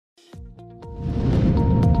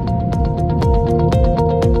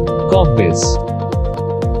Corpbiz.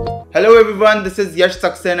 Hello everyone, this is Yash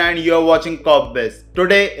Saxena and you are watching Corpbiz.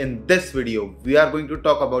 Today in this video, we are going to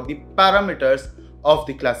talk about the parameters of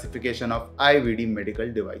the classification of IVD medical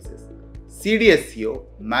devices. CDSCO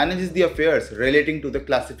manages the affairs relating to the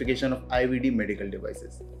classification of IVD medical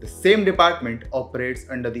devices. The same department operates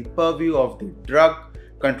under the purview of the Drug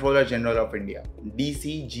Controller General of India,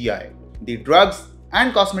 DCGI. The Drugs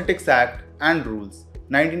and Cosmetics Act and Rules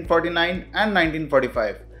 1949 and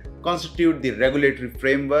 1945 constitute the regulatory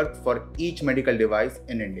framework for each medical device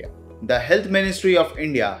in India. The Health Ministry of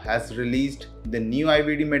India has released the new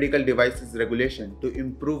IVD medical devices regulation to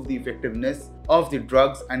improve the effectiveness of the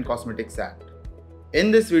Drugs and Cosmetics Act.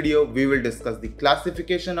 In this video, we will discuss the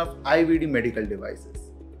classification of IVD medical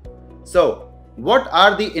devices. So, what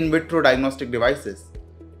are the in vitro diagnostic devices?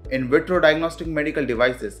 In vitro diagnostic medical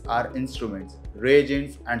devices are instruments,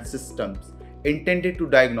 reagents, and systems intended to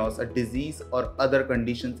diagnose a disease or other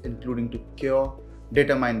conditions, including to cure,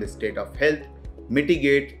 determine the state of health,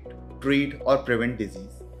 mitigate, treat, or prevent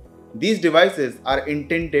disease. These devices are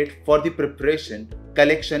intended for the preparation,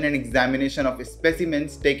 collection, and examination of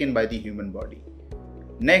specimens taken by the human body.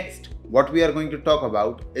 Next, what we are going to talk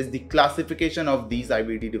about is the classification of these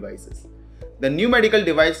IVD devices. The new medical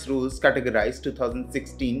device rules categorize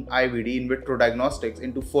 2016 IVD in vitro diagnostics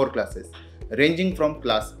into 4 classes, ranging from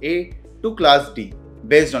Class A to Class D,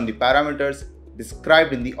 based on the parameters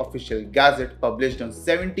described in the official gazette published on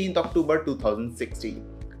 17th October 2016.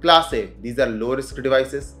 Class A, these are low risk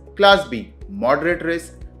devices. Class B, moderate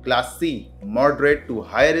risk. Class C, moderate to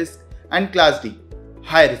high risk. And Class D,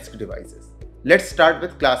 high risk devices. Let's start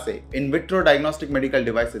with Class A. In vitro diagnostic medical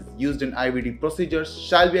devices used in IVD procedures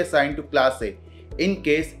shall be assigned to Class A in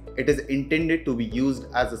case it is intended to be used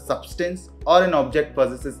as a substance or an object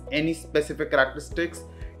possesses any specific characteristics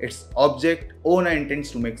its object owner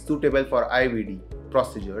intends to make suitable for IVD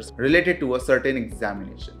procedures related to a certain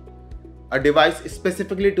examination. A device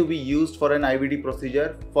specifically to be used for an IVD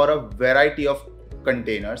procedure for a variety of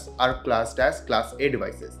containers are classed as Class A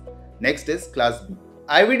devices. Next is Class B.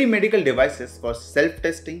 IVD medical devices for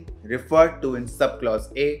self-testing, referred to in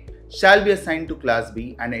subclass A, shall be assigned to Class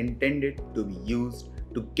B and intended to be used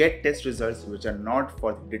to get test results which are not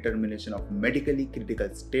for the determination of medically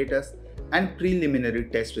critical status and preliminary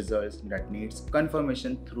test results that needs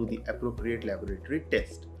confirmation through the appropriate laboratory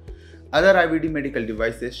test. Other IVD medical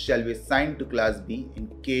devices shall be assigned to Class B in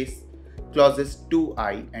case clauses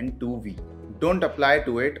 2I and 2V don't apply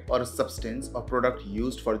to it or a substance or product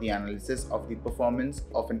used for the analysis of the performance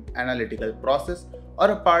of an analytical process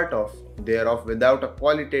or a part of thereof without a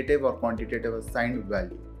qualitative or quantitative assigned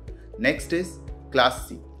value. Next is Class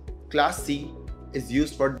C. Class C is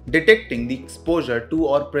used for detecting the exposure to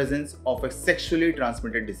or presence of a sexually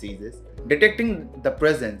transmitted diseases, detecting the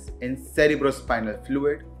presence in cerebrospinal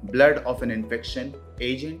fluid, blood of an infection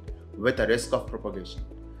agent with a risk of propagation,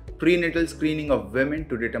 prenatal screening of women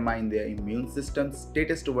to determine their immune system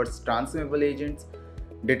status towards transmissible agents,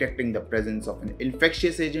 detecting the presence of an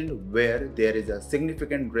infectious agent where there is a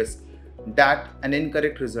significant risk that an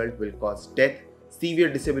incorrect result will cause death,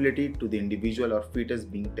 severe disability to the individual or fetus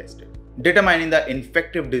being tested, determining the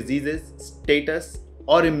infective diseases status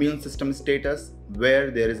or immune system status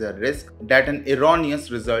where there is a risk that an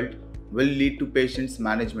erroneous result will lead to patient's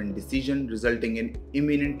management decision resulting in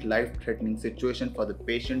imminent life-threatening situation for the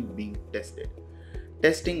patient being tested.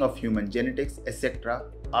 Testing of human genetics, etc.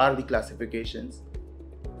 are the classifications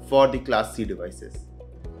for the Class C devices.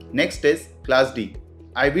 Next is Class D.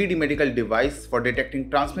 IVD medical device for detecting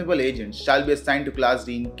transmissible agents shall be assigned to Class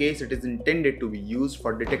D in case it is intended to be used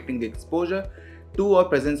for detecting the exposure to or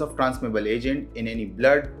presence of transmissible agent in any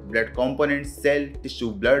blood, blood component, cell,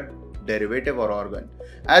 tissue, blood, derivative or organ,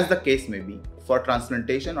 as the case may be, for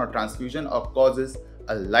transplantation or transfusion or causes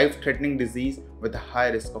a life-threatening disease with a high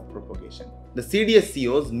risk of propagation. The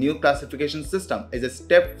CDSCO's new classification system is a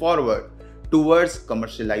step forward towards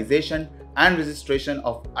commercialization and registration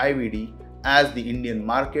of IVD, as the Indian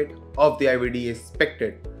market of the IVD is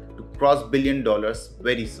expected to cross $1 billion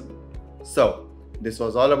very soon. So, this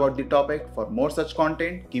was all about the topic. For more such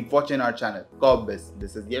content, keep watching our channel, Corpbiz.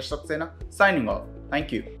 This is Yash Saxena signing off.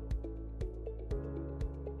 Thank you.